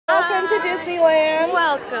to Disneyland.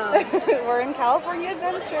 Welcome. We're in California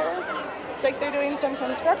Adventure. It's like they're doing some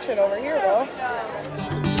construction over here though.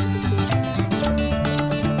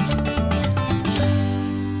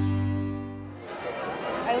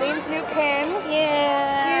 Eileen's new pin.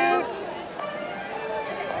 Yeah. Cute.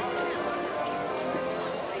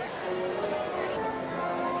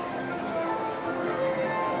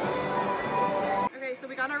 Okay, so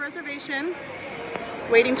we got our reservation.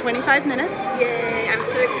 Waiting 25 minutes. Yay, I'm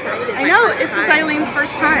so excited. I know, this is Eileen's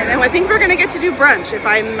first time. And I think we're gonna get to do brunch if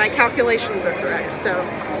my calculations are correct. So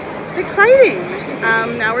it's exciting.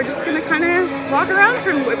 Now we're just gonna kind of walk around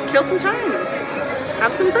for kill some time.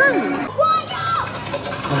 Have some fun.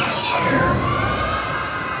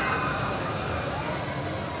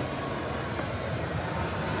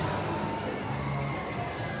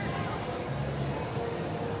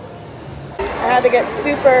 I had to get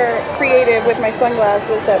super creative with my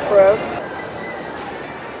sunglasses that broke.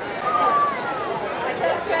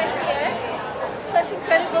 Just right here. Such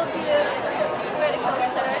incredible view. Roller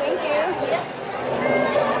coaster. Thank you.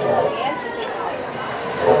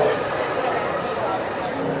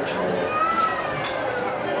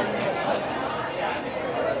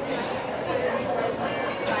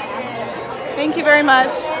 Thank you very much.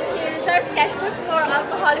 And here's our sketchbook for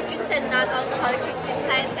alcoholic drinks and non-alcoholic drinks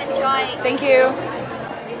inside. Enjoy. Thank you.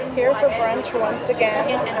 Here for brunch once again.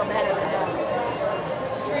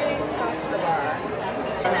 Street pasta bar.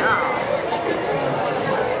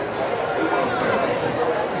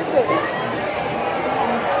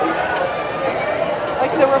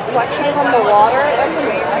 Like the reflection from the water, that's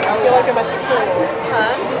amazing. I feel like I'm at the pool.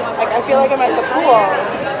 Huh? Like I feel like I'm at the pool.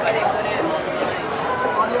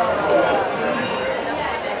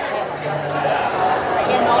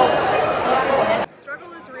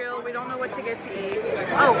 Struggle is real. We don't know what to get to eat.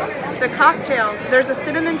 Oh, the cocktails. There's a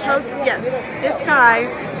cinnamon toast. Yes, this guy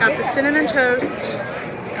got the cinnamon toast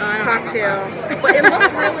cocktail. But it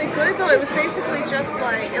looked really good though. It was basically just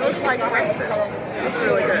like, it looked like breakfast. It was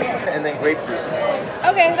really good. And then grapefruit.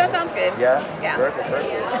 Okay, that sounds good. Yeah? Yeah. Perfect,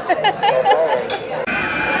 perfect.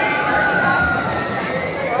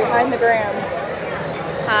 Behind the gram.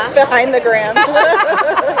 Huh? Behind the gram.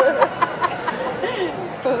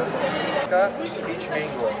 Peach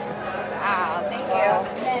mango. Wow, thank you.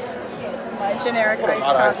 My generic Put a iced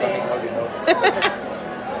lot of ice coffee. on it.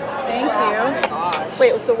 Thank you. Gosh.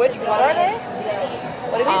 Wait, so what are they?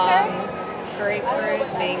 What did he say? Grapefruit,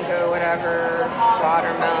 mango, whatever,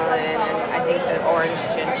 watermelon, and I think the orange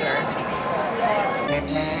ginger.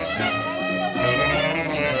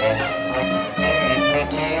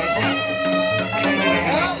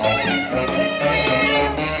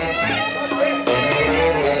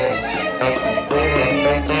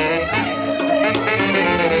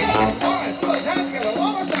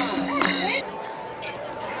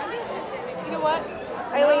 You know what,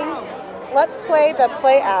 Eileen? Let's play the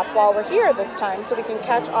Play app while we're here this time, so we can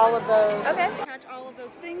catch all of those. Okay. Catch all of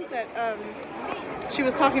those things that she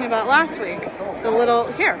was talking about last week. The little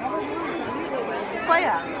Play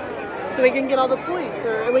app, so we can get all the points,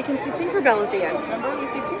 or we can see Tinkerbell at the end. Remember, we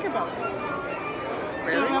see Tinkerbell.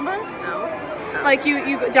 Really? Do you remember? No. Like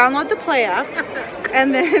you download the Play app,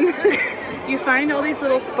 and then you find all these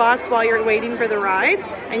little spots while you're waiting for the ride,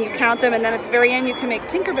 and you count them, and then at the very end you can make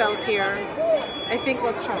Tinkerbell appear. I think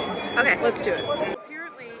let's try it. Okay. Let's do it.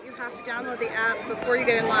 Apparently you have to download the app before you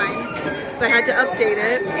get in line, so I had to update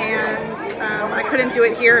it, and I couldn't do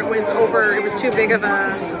it here. It was too big of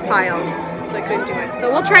a file, so I couldn't do it.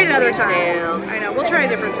 So we'll try it another time. I know, we'll try a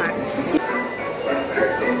different time.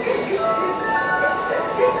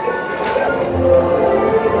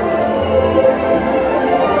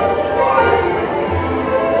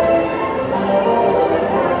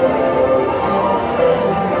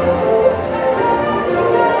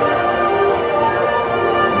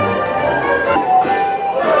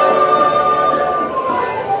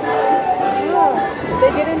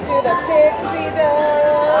 They didn't do the pixie dust.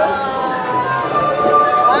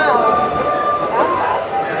 Wow.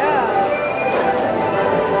 Yeah.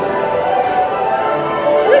 I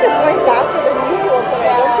feel like it's going faster than usual.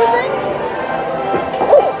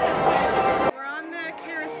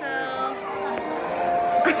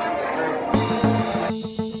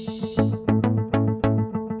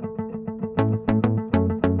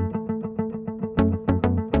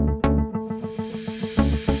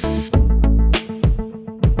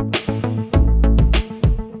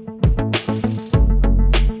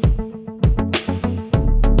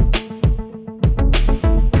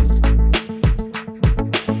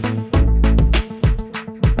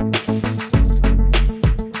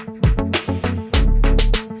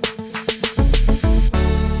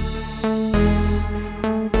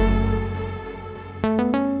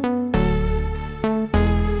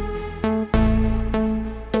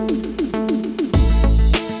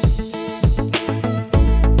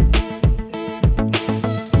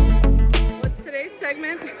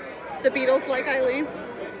 The Beatles like Eileen.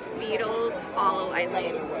 Beatles follow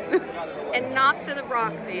Eileen. And not the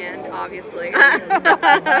rock band, obviously. Not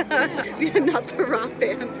the rock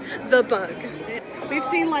band, the bug. We've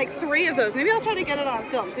seen like 3 of those. Maybe I'll try to get it on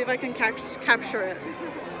film, see if I can capture it.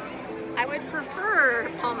 I would prefer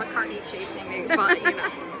Paul McCartney chasing me, but you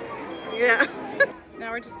know. Yeah.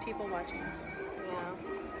 Now we're just people watching. Yeah.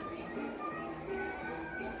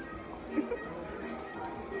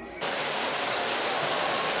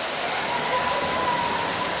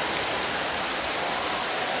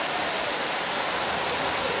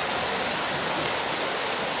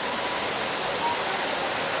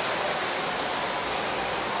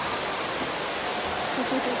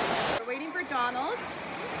 We're waiting for Donald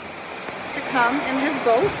to come in his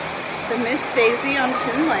boat, the Miss Daisy on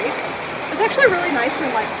Toon Lake. It's actually really nice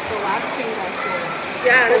and like relaxing back here.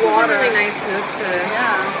 Yeah, The this is a water. really nice move to...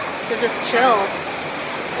 Yeah, to just chill.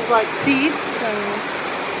 There's like seats and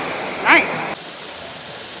it's nice.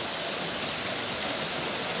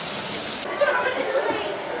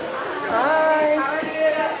 Hi.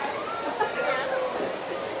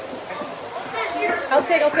 I'll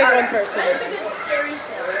take one first.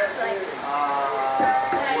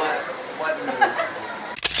 What move?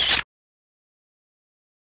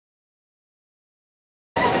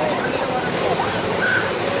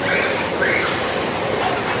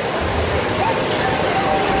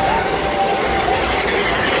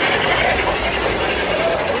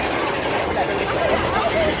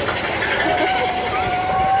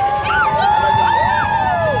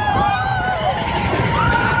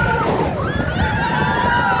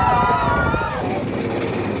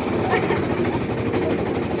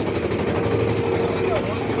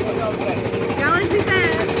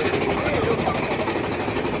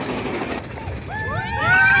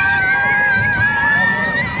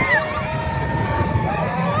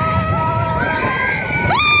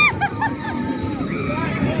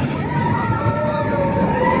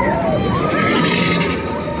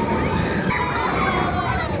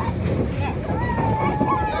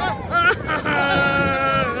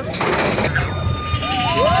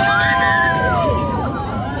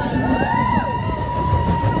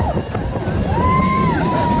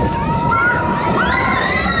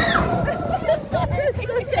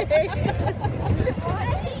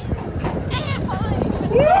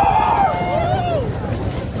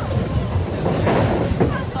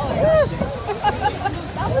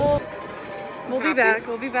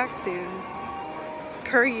 We'll be back soon.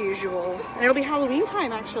 Per usual. And it'll be Halloween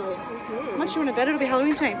time actually. Once you want to bet it'll be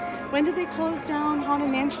Halloween time. When did they close down Haunted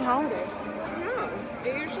Mansion Holiday? I don't know.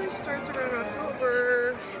 It usually starts around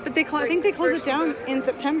October. But they I think they closed it down in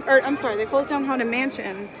September. Or I'm sorry, they closed down Haunted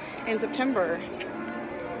Mansion in September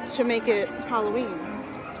to make it Halloween.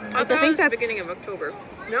 I think that's the beginning of October.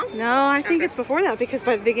 No? No, I think it's before that because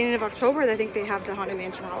by the beginning of October, I think they have the Haunted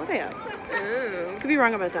Mansion Holiday up. Oh. Could be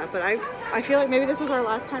wrong about that, but I feel like maybe this was our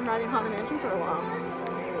last time riding Haunted Mansion for a while.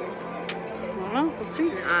 I don't know. We'll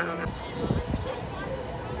see. I don't know.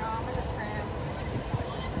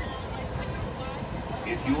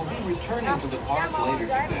 If you will be returning to the park later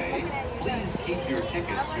today, please keep your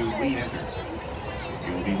tickets to re-enter.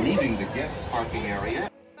 You'll be leaving the guest parking area.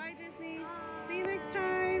 Bye, Disney. See you next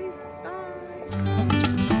time.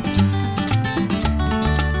 Bye.